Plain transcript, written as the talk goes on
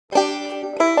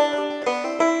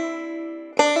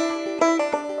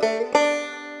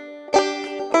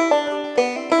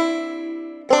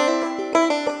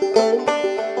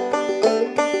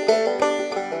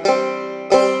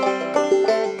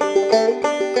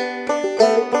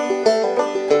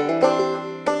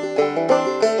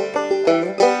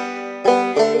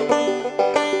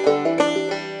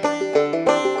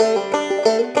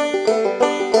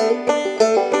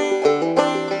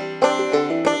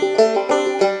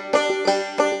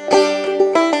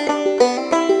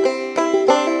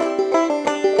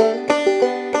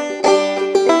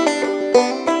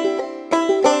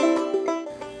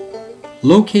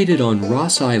Located on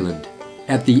Ross Island,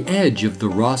 at the edge of the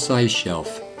Ross Ice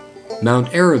Shelf, Mount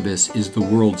Erebus is the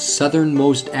world's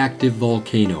southernmost active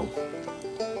volcano.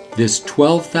 This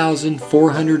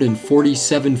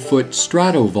 12,447-foot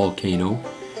stratovolcano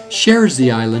shares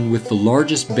the island with the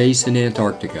largest base in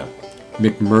Antarctica,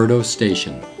 McMurdo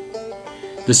Station.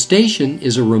 The station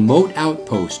is a remote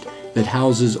outpost that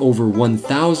houses over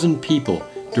 1,000 people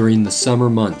during the summer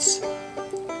months.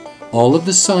 All of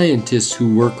the scientists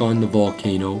who work on the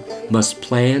volcano must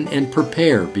plan and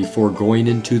prepare before going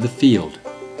into the field.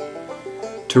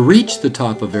 To reach the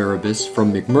top of Erebus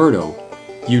from McMurdo,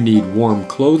 you need warm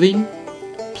clothing,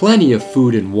 plenty of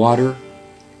food and water,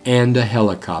 and a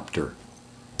helicopter.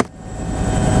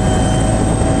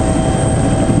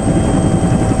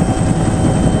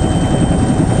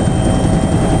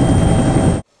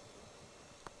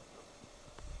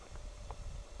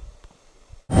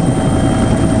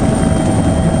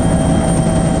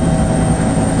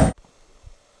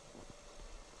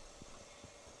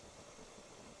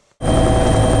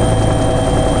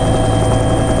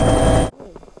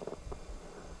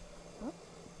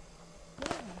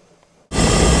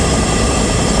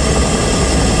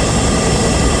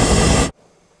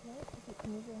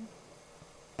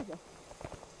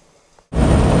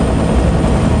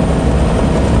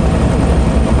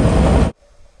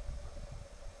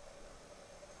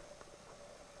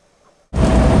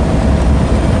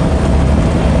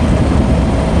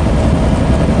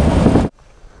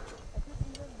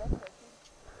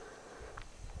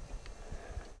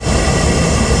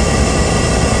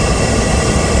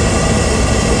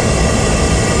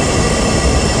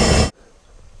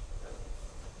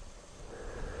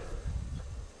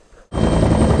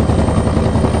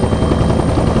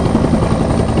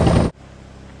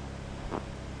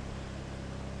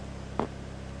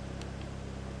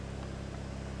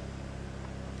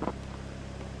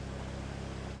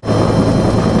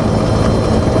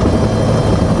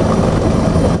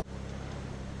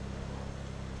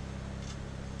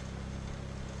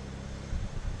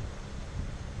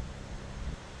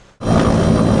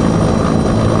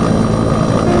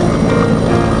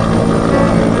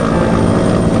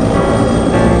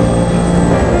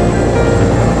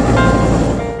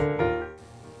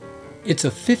 It's a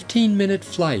 15-minute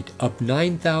flight up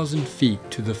 9,000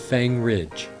 feet to the Fang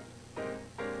Ridge.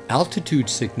 Altitude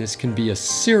sickness can be a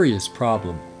serious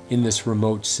problem in this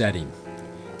remote setting.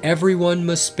 Everyone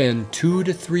must spend 2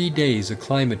 to 3 days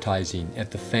acclimatizing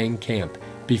at the Fang camp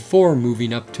before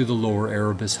moving up to the lower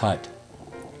Erebus hut.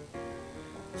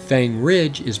 Fang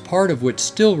Ridge is part of what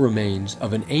still remains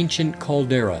of an ancient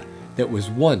caldera that was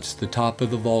once the top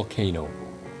of the volcano.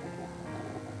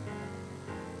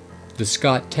 The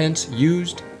Scott tents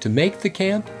used to make the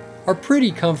camp are pretty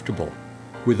comfortable,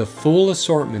 with a full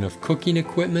assortment of cooking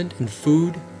equipment and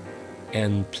food,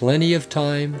 and plenty of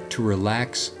time to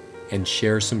relax and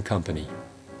share some company.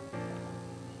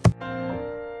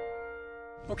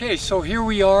 Okay, so here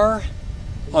we are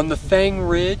on the Fang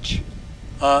Ridge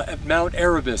at Mount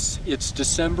Erebus. It's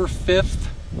December 5th.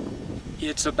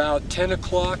 It's about 10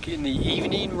 o'clock in the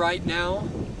evening right now.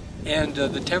 And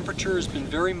the temperature has been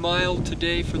very mild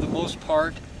today for the most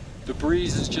part. The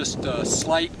breeze is just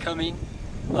slight coming,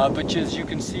 but as you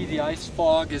can see, the ice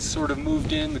fog has sort of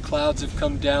moved in, the clouds have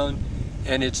come down,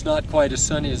 and it's not quite as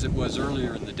sunny as it was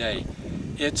earlier in the day.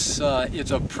 It's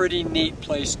a pretty neat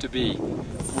place to be.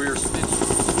 We're spending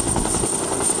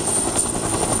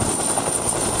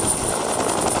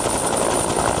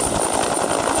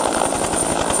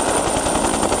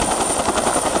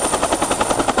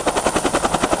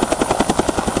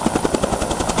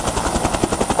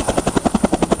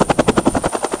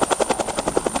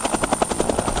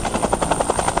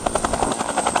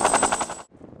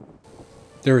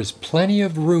There is plenty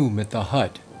of room at the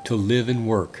hut to live and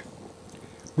work.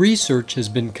 Research has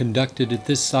been conducted at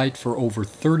this site for over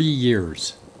 30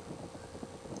 years.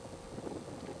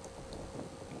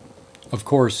 Of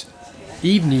course,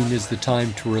 evening is the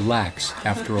time to relax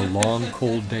after a long,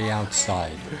 cold day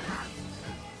outside.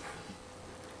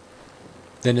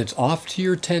 Then it's off to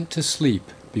your tent to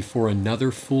sleep before another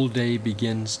full day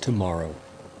begins tomorrow.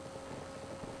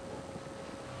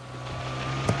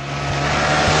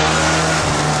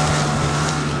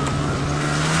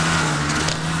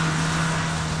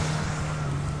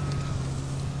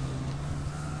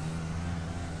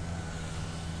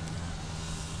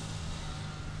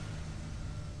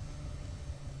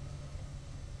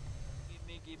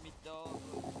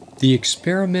 The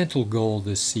experimental goal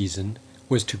this season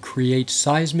was to create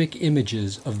seismic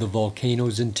images of the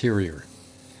volcano's interior.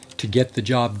 To get the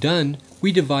job done,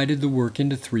 we divided the work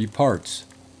into 3 parts.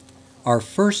 Our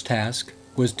first task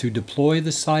was to deploy the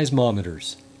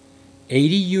seismometers.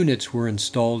 80 units were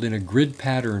installed in a grid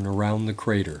pattern around the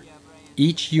crater.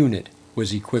 Each unit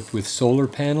was equipped with solar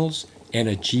panels and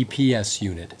a GPS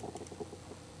unit.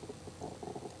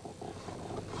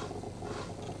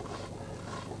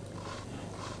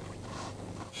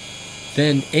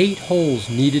 Then 8 holes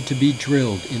needed to be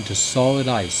drilled into solid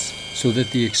ice so that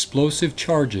the explosive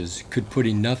charges could put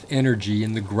enough energy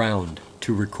in the ground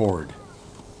to record.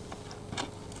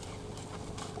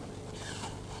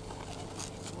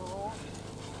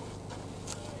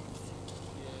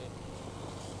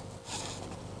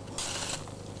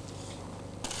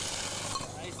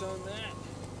 Nice on that.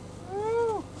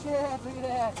 Woo! Yeah, look at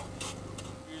that.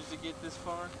 Yours to get this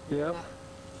far? Yep.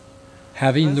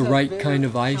 Having the right kind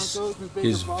of ice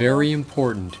is very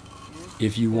important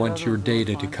if you want your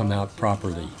data to come out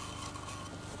properly.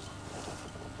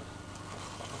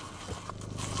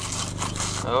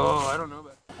 Oh, I don't know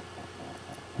about that.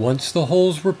 Once the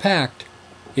holes were packed,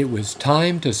 it was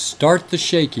time to start the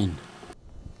shaking.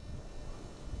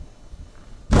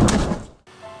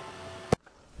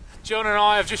 John and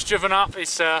I have just driven up.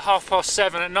 It's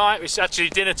 7:30 at night. It's actually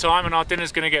dinner time and our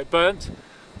dinner's going to get burnt.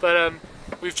 But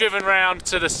we've driven round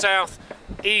to the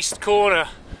southeast corner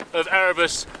of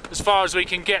Erebus as far as we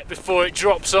can get before it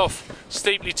drops off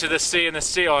steeply to the sea and the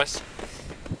sea ice.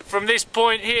 From this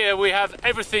point here we have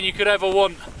everything you could ever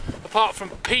want apart from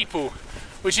people,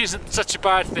 which isn't such a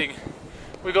bad thing.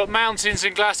 We've got mountains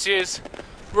and glaciers,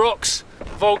 rocks,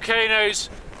 volcanoes,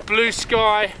 blue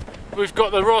sky. We've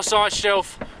got the Ross Ice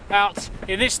Shelf out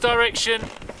in this direction.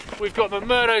 We've got the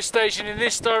McMurdo Station in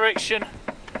this direction.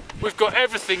 We've got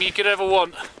everything you could ever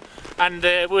want, and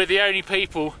we're the only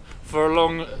people for a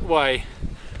long way,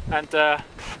 and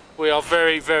we are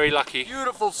very, very lucky.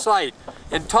 Beautiful sight,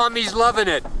 and Tommy's loving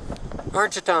it,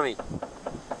 aren't you, Tommy?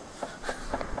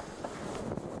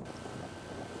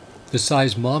 The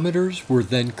seismometers were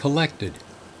then collected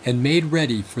and made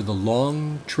ready for the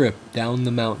long trip down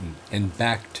the mountain and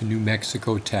back to New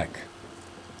Mexico Tech.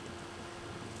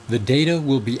 The data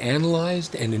will be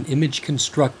analyzed and an image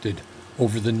constructed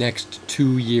over the next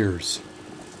 2 years.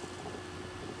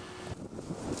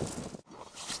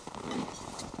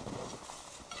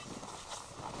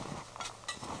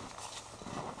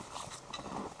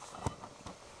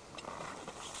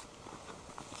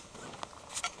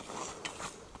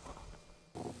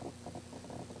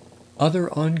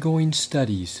 Other ongoing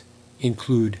studies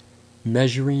include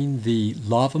measuring the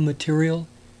lava material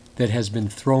that has been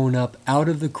thrown up out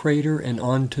of the crater and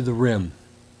onto the rim.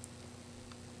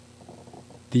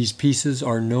 These pieces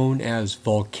are known as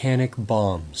volcanic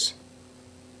bombs.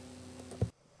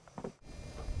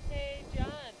 Hey, John.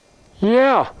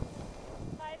 Yeah.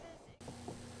 Hi,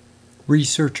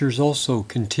 Researchers also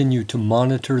continue to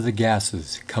monitor the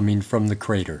gases coming from the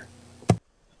crater.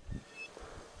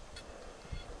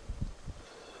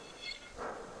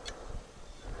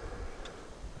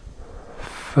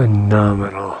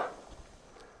 Phenomenal.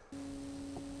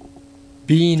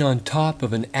 Being on top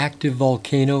of an active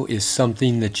volcano is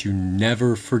something that you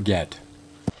never forget.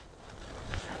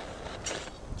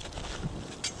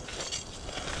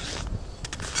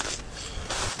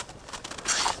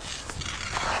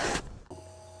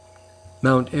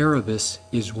 Mount Erebus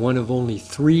is one of only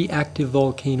 3 active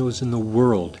volcanoes in the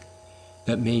world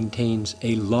that maintains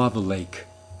a lava lake.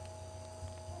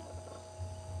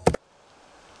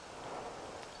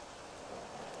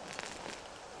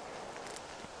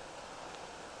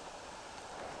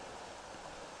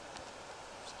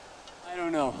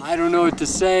 I don't know what to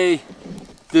say.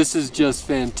 This is just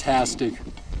fantastic.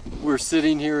 We're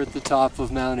sitting here at the top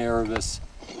of Mount Erebus,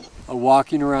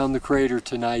 walking around the crater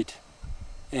tonight,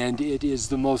 and it is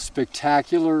the most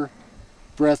spectacular,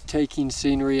 breathtaking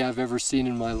scenery I've ever seen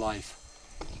in my life.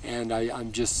 And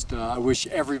I wish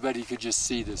everybody could just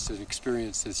see this and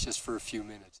experience this just for a few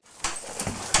minutes.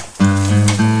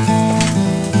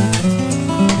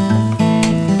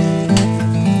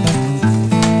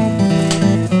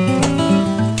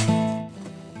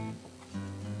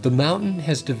 The mountain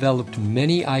has developed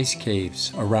many ice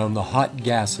caves around the hot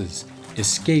gases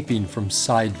escaping from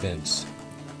side vents.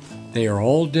 They are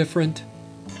all different,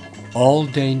 all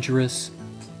dangerous,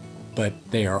 but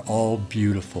they are all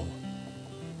beautiful.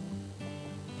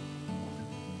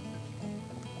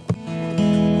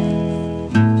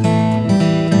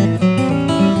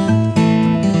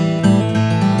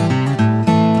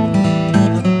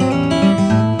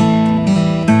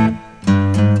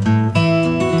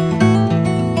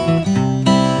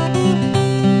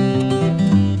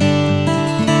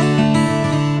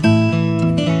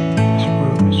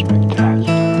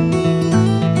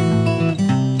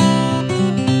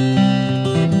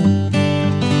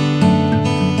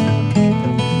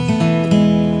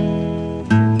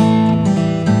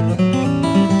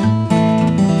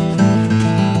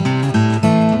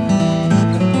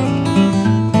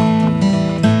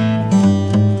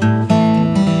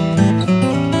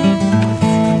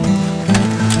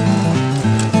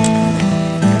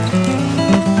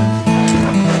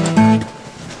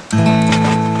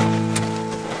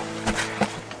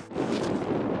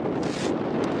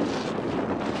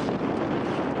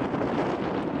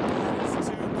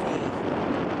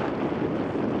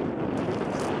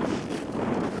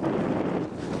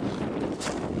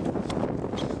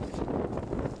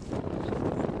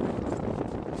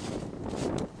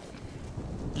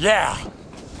 Yeah!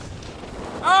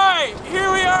 Alright,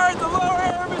 here we are at the lower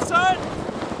Erebus hut.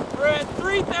 We're at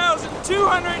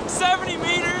 3,270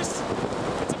 meters.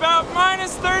 It's about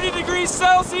minus 30 degrees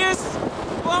Celsius,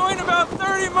 blowing about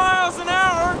 30 miles an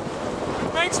hour.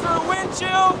 It makes for a wind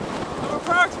chill of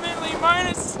approximately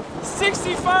minus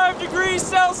 65 degrees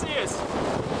Celsius.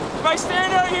 If I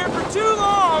stand out here for too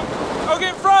long, I'll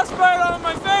get frostbite on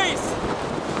my face.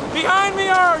 Behind me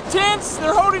are our tents.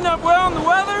 They're holding up well in the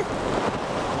weather.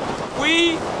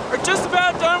 We are just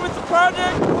about done with the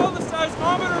project. All the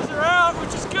seismometers are out,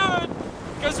 which is good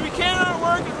because we cannot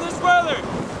work in this weather.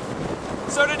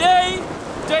 So today,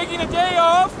 taking a day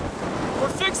off, we're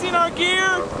fixing our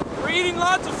gear, we're eating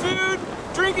lots of food,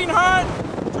 drinking hot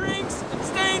drinks, and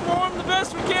staying warm the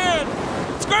best we can.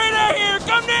 It's great out here.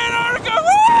 Come to Antarctica.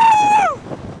 Woo!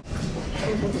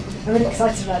 I'm really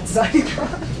excited about designing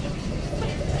that.